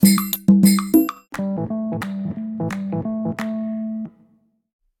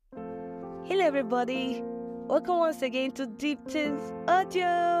everybody. Welcome once again to Deep Things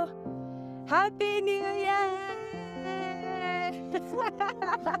Audio. Happy New Year!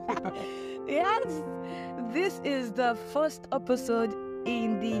 Yes, this is the first episode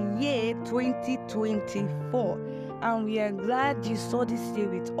in the year 2024, and we are glad you saw this year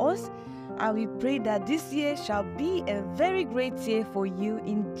with us. And we pray that this year shall be a very great year for you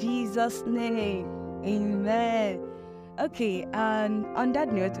in Jesus' name. Amen. Okay, and on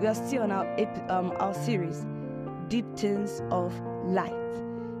that note, we are still on our series, Deep Things of Light.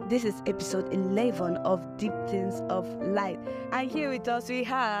 This is episode 11 of Deep Things of Light. And here with us we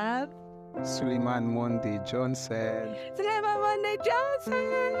have Suleiman Monday Johnson.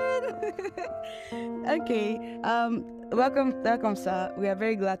 Okay, welcome, sir. We are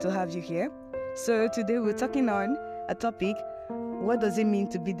very glad to have you here. So today we're talking on a topic: what does it mean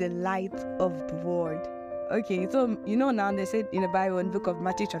to be the light of the world? Okay, so now they said in the Bible, in the book of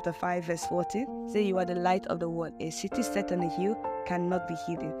Matthew chapter 5 verse 14, say you are the light of the world. A city set on a hill cannot be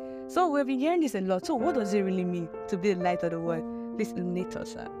hidden. So we've been hearing this a lot. So what does it really mean to be the light of the world? Please illuminate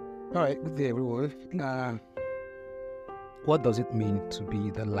us, sir. All right, good day, everyone. What does it mean to be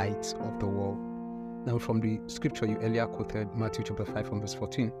the light of the world? Now, from the scripture you earlier quoted, Matthew chapter 5 from verse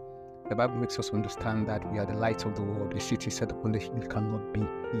 14, the Bible makes us understand that we are the light of the world. The city set upon the hill cannot be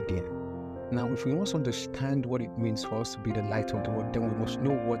hidden. Now, if we must understand what it means for us to be the light of the world, then we must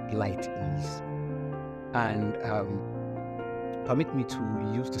know what light is. And permit me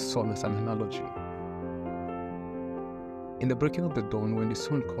to use the sun as an analogy. In the breaking of the dawn, when the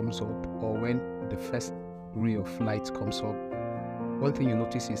sun comes up, or when the first ray of light comes up, one thing you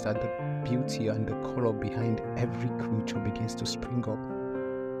notice is that the beauty and the color behind every creature begins to spring up.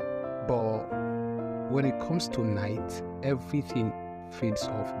 But when it comes to night, everything fades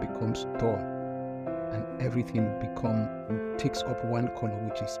off, becomes dull, and everything takes up one color,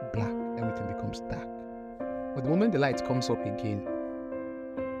 which is black. Everything becomes dark. But the moment the light comes up again,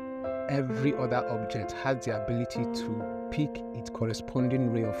 every other object has the ability to pick its corresponding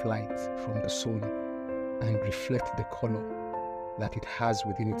ray of light from the sun and reflect the color that it has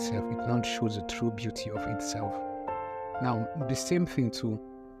within itself. It now shows the true beauty of itself. Now, the same thing too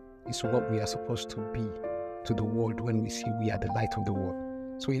is what we are supposed to be to the world when we say we are the light of the world.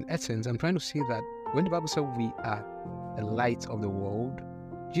 So in essence, I'm trying to say that when the Bible says we are the light of the world,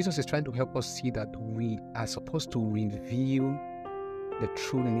 Jesus is trying to help us see that we are supposed to reveal the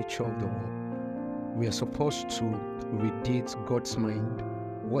true nature of the world. We are supposed to radiate God's mind,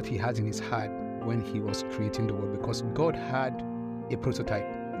 what he has in his heart when he was creating the world, because God had a prototype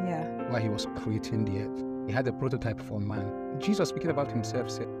while he was creating the earth. He had a prototype for man. Jesus, speaking about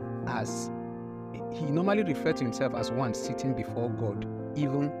himself, said he normally referred to himself as one sitting before God,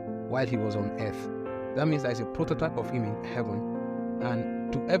 even while he was on earth. That means there is a prototype of him in heaven.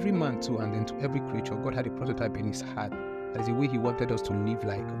 And to every man too, and then to every creature, God had a prototype in his heart. That is the way he wanted us to live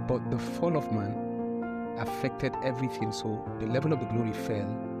like. But the fall of man affected everything, so the level of the glory fell.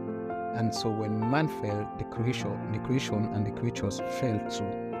 And so when man fell, the creation and the creatures fell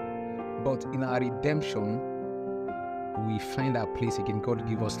too. But in our redemption, we find our place again. God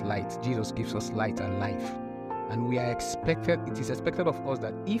gives us light. Jesus gives us light and life. And it is expected of us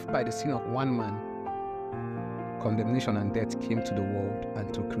that if by the sin of one man, condemnation and death came to the world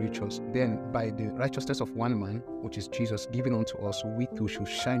and to creatures, then by the righteousness of one man, which is Jesus, given unto us, we too should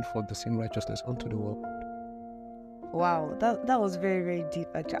shine forth the same righteousness unto the world. Wow, that was very, very deep.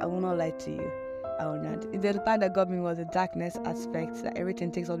 I will not lie to you. I will not. The part that got me was the darkness aspect, that everything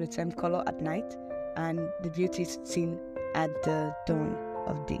takes on the same color at night, and the beauty is seen at the dawn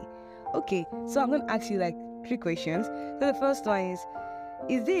of day. Okay, so I'm going to ask you like 3 questions. So the first one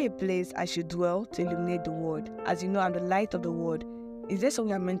is there a place I should dwell to illuminate the world? As you know, I'm the light of the world. Is there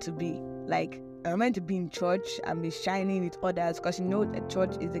somewhere I'm meant to be? Like, I'm meant to be in church and be shining with others, because the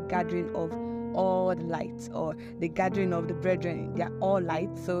church is the gathering of all the lights, or the gathering of the brethren. They are all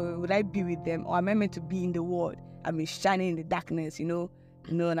light. So would I be with them, or am I meant to be in the world and be shining in the darkness,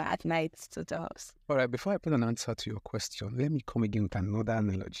 at night to the house? All right, before I put an answer to your question, let me come again with another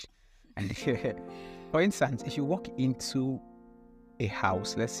analogy. And for instance, if you walk into a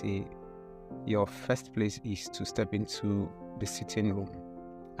house, let's say your first place is to step into the sitting room,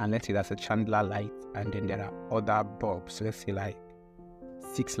 and let's say that's a chandelier light, and then there are other bulbs, let's say like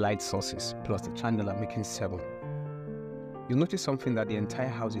 6 light sources plus the chandelier making 7. You notice something, that the entire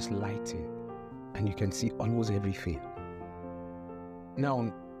house is lighting and you can see almost everything.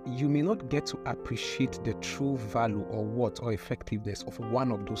 Now, you may not get to appreciate the true value or worth or effectiveness of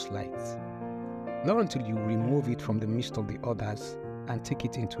one of those lights, not until you remove it from the midst of the others and take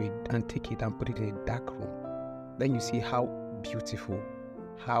it and put it in a dark room. Then you see how beautiful,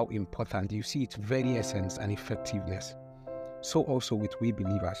 how important, you see its very essence and effectiveness. So also with we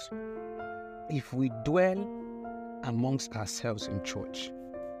believers. If we dwell amongst ourselves in church,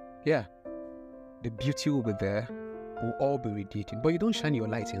 yeah, the beauty will be there, we'll all be radiating. But you don't shine your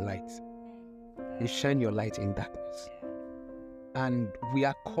light in light. You shine your light in darkness. And we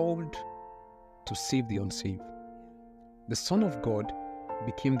are called to save the unsaved. The Son of God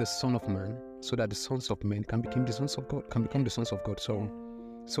became the Son of Man so that the sons of men can become the sons of God,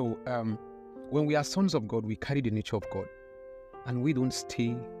 So when we are sons of God, we carry the nature of God. And we don't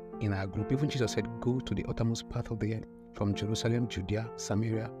stay in our group. Even Jesus said, go to the uttermost part of the earth, from Jerusalem, Judea,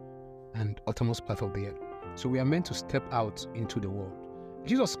 Samaria, and uttermost part of the earth. So we are meant to step out into the world.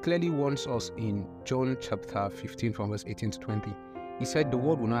 Jesus clearly warns us in John chapter 15 from verse 18 to 20. He said the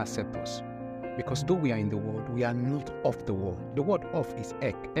world will not accept us because though we are in the world, we are not of the world. The word of is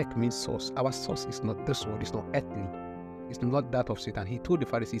ek. Ek means source. Our source is not this world. It's not earthly. It's not that of Satan. He told the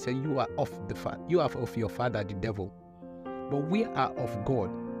Pharisees, he said, you are of your father, the devil. But we are of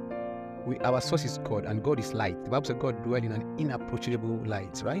God. Our source is God, and God is light. The Bible says God dwells in an inapproachable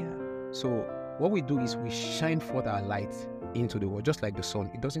light, right? So what we do is we shine forth our light into the world, just like the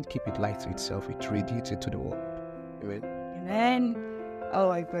sun. It doesn't keep it light to itself, it radiates it to the world. Amen. Amen. Oh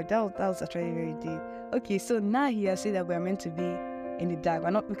my God, that was actually very deep. Okay, so now he has said that we're meant to be in the dark.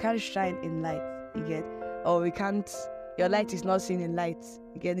 We can't shine in light, you get? Or your light is not seen in light,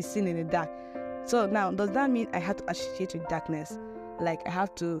 you get? It's seen in the dark. So now, does that mean I have to associate with darkness? Like I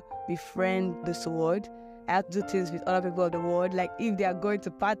have to befriend this world? I have to do things with other people of the world? Like if they are going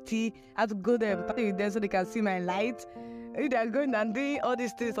to party, I have to go there and party with them so they can see my light? If they are going and doing all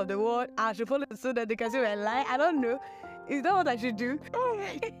these things of the world, I should follow so that they can see my light? I don't know. Is that what I should do?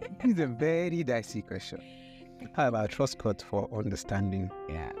 It's a very dicey question. However, I trust God for understanding.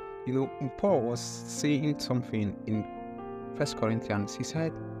 Yeah. You know, Paul was saying something in 1 Corinthians. He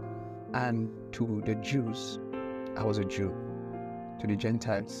said, and to the Jews, I was a Jew. To the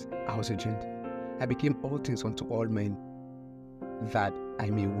Gentiles, I was a Gentile. I became all things unto all men, that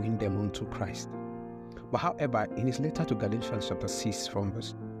I may win them unto Christ. But however, in his letter to Galatians chapter 6 from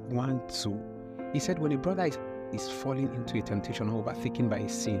verse 1 to, he said, when a brother is falling into a temptation or overtaken by a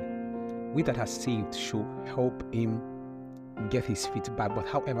sin, we that are saved should help him get his feet back. But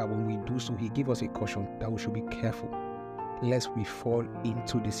however, when we do so, he gave us a caution that we should be careful lest we fall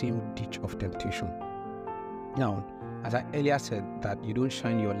into the same ditch of temptation. Now, as I earlier said, that you don't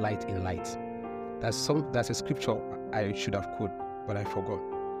shine your light in light. That's a scripture I should have quoted, but I forgot.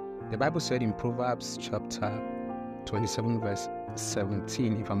 The Bible said in Proverbs chapter 27 verse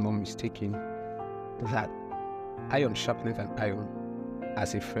 17, if I'm not mistaken, that iron sharpeneth an iron,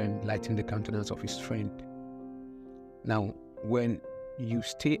 as a friend lighting the countenance of his friend. Now, when you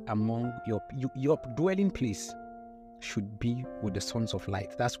stay among your dwelling place should be with the sons of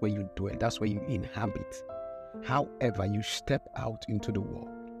light. That's where you dwell. That's where you inhabit. However, you step out into the world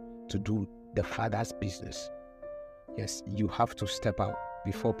to do the Father's business. Yes, you have to step out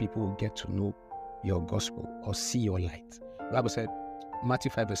before people will get to know your gospel or see your light. The Bible said,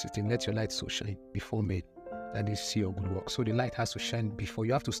 Matthew 5 verse 16, let your light so shine before men that they see your good work. So the light has to shine before.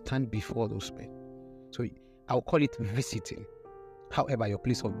 You have to stand before those men. So I'll call it visiting. However, your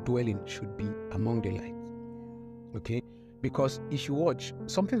place of dwelling should be among the light. Okay? Because if you watch,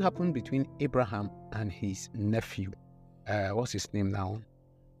 something happened between Abraham and his nephew. What's his name now?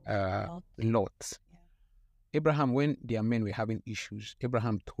 Lot. Yeah. Abraham, when their men were having issues,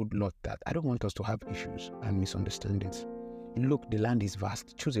 Abraham told Lot that, I don't want us to have issues and misunderstandings. Look, the land is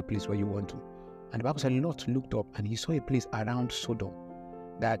vast. Choose a place where you want to. And the Bible said Lot looked up and he saw a place around Sodom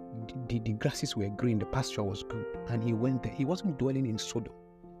that the grasses were green, the pasture was good. And he went there. He wasn't dwelling in Sodom.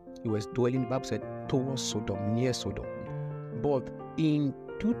 He was dwelling, the Bible said, towards Sodom, near Sodom. But in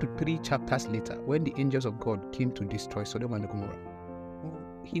 2 to 3 chapters later, when the angels of God came to destroy Sodom and Gomorrah,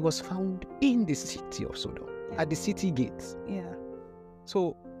 he was found in the city of Sodom, at the city gates. Yeah.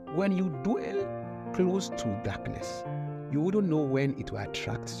 So when you dwell close to darkness, you wouldn't know when it will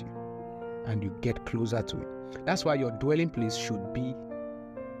attract you and you get closer to it. That's why your dwelling place should be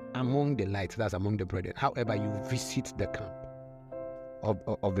among the light, that's among the brethren. However, you visit the camp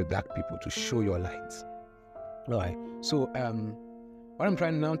of the dark people to show your light. All right. So what I'm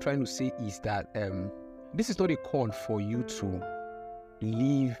trying to say is that this is not a call for you to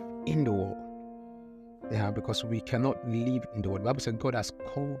live in the world. Yeah, because we cannot live in the world. The Bible says God has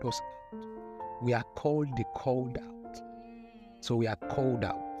called us out. We are called the called out. So we are called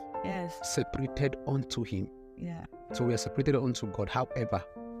out. Yes. Separated unto Him. Yeah. So we are separated unto God. However,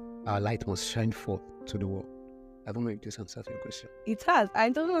 our light must shine forth to the world. I don't know if this answers your question. It has. I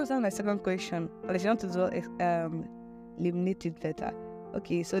don't understand my second question, but if you want to illuminate it better.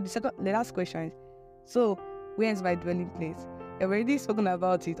 Okay, so the last question is, so where is my dwelling place? I've already spoken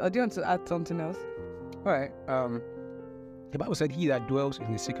about it, or do you want to add something else? All right. The Bible said, "He that dwells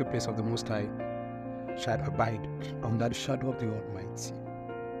in the secret place of the Most High shall abide under the shadow of the Almighty."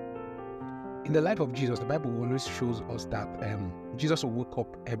 In the life of Jesus, the Bible always shows us that Jesus will wake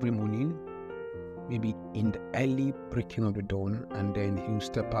up every morning, maybe in the early breaking of the dawn, and then he will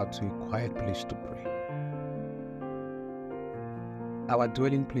step out to a quiet place to pray. Our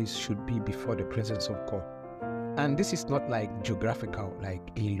dwelling place should be before the presence of God. And this is not like geographical, like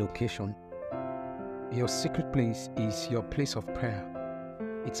a location. Your secret place is your place of prayer.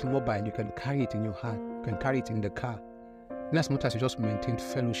 It's mobile. You can carry it in your hand. You can carry it in the car. And as much as you just maintain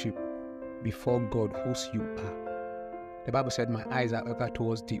fellowship before God, whose you are. The Bible said, "My eyes are ever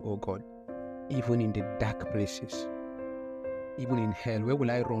towards thee, O God, even in the dark places, even in hell. Where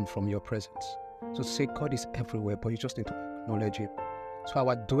will I run from your presence?" So say God is everywhere, but you just need to acknowledge it. So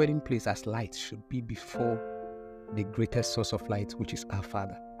our dwelling place as light should be before the greatest source of light, which is our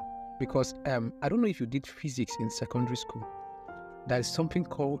Father. Because I don't know if you did physics in secondary school. There is something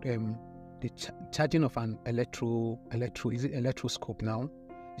called the charging of an electroscope now.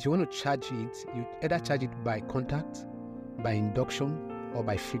 If you want to charge it, you either charge it by contact, by induction, or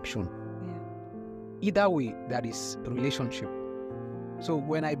by friction. Yeah. Either way, that is a relationship. So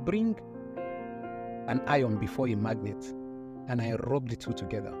when I bring an iron before a magnet and I rub the two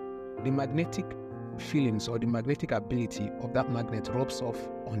together, the magnetic feelings or the magnetic ability of that magnet rubs off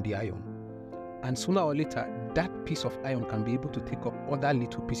on the iron. And sooner or later, that piece of iron can be able to take up other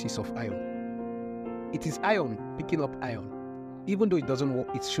little pieces of iron. It is iron picking up iron. Even though it doesn't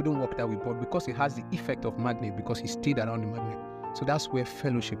work, it shouldn't work that way, but because it has the effect of magnet, because it stayed around the magnet. So that's where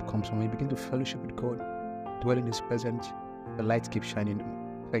fellowship comes from. When you begin to fellowship with God, dwell in His presence, the light keeps shining.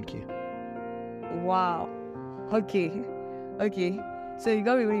 Thank you. Wow. Okay. So you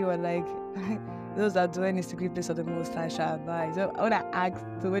got me when you were like, those that dwell in the secret place of the Most High shall abide. So I want to ask,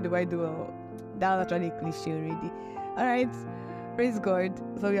 so what do I do? That was actually a cliche already. All right. Praise God.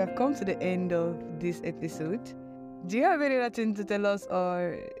 So we have come to the end of this episode. Do you have any other thing to tell us,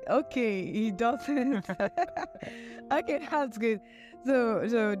 or okay, he doesn't? Okay, that's good.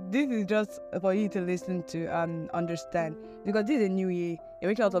 So this is just for you to listen to and understand, because this is a new year.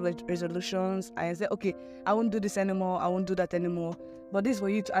 You're making a lot of resolutions, and you say, okay, I won't do this anymore, I won't do that anymore. But this is for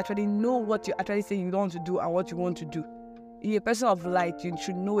you to actually know what you actually say you don't want to do and what you want to do. You're a person of light. You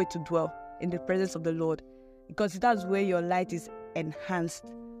should know where to dwell in the presence of the Lord, because that's where your light is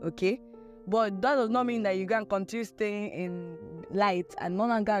enhanced. Okay. But that does not mean that you can continue staying in light and no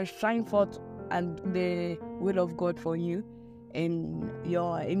longer shine forth and the will of God for you in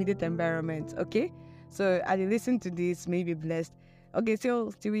your immediate environment. Okay? So as you listen to this, may be blessed. Okay,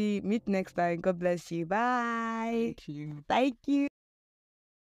 so till we meet next time. God bless you. Bye. Thank you. Thank you.